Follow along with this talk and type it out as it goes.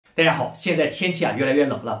大家好，现在天气越来越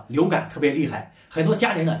冷了，流感特别厉害，很多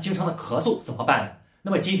家人呢经常的咳嗽怎么办呢？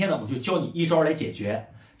那么今天呢我就教你一招来解决。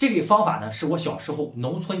这个方法呢是我小时候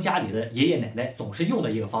农村家里的爷爷奶奶总是用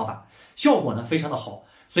的一个方法，效果呢非常的好，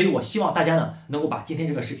所以我希望大家呢能够把今天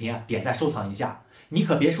这个视频点赞收藏一下。你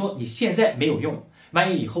可别说你现在没有用，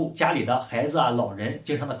万一以后家里的孩子老人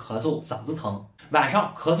经常的咳嗽嗓子疼，晚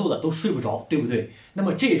上咳嗽的都睡不着，对不对？那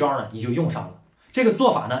么这一招呢你就用上了。这个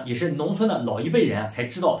做法呢，也是农村的老一辈人才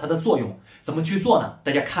知道它的作用。怎么去做呢？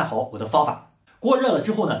大家看好我的方法。锅热了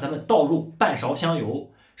之后呢，咱们倒入半勺香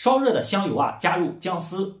油，烧热的香油加入姜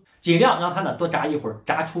丝，尽量让它呢多炸一会儿，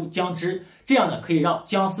炸出姜汁，这样呢可以让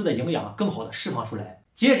姜丝的营养更好的释放出来。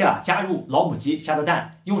接着加入老母鸡下的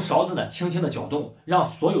蛋，用勺子呢轻轻的搅动，让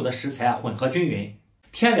所有的食材混合均匀。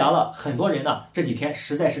天凉了，很多人呢这几天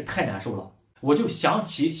实在是太难受了，我就想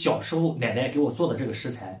起小时候奶奶给我做的这个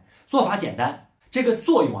食材，做法简单。这个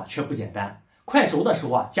作用却不简单，快熟的时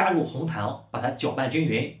候加入红糖，把它搅拌均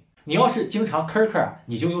匀。你要是经常咳，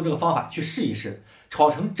你就用这个方法去试一试，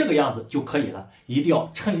炒成这个样子就可以了。一定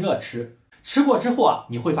要趁热吃，吃过之后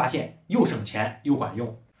你会发现又省钱又管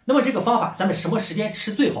用。那么这个方法咱们什么时间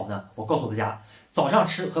吃最好呢？我告诉大家，早上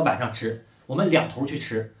吃和晚上吃，我们两头去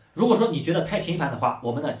吃。如果说你觉得太频繁的话，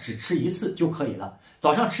我们呢只吃一次就可以了，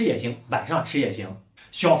早上吃也行，晚上吃也行。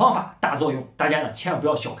小方法大作用，大家呢千万不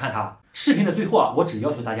要小看它。视频的最后我只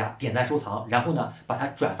要求大家点赞收藏，然后呢把它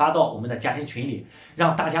转发到我们的家庭群里，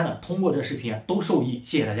让大家呢通过这个视频都受益。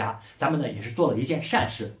谢谢大家，咱们呢也是做了一件善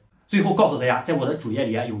事。最后告诉大家，在我的主页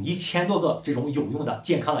里有1000多个这种有用的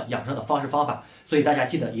健康的养生的方式方法，所以大家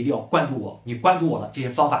记得一定要关注我，你关注我了，这些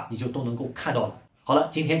方法你就都能够看到了。好了，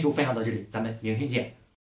今天就分享到这里，咱们明天见。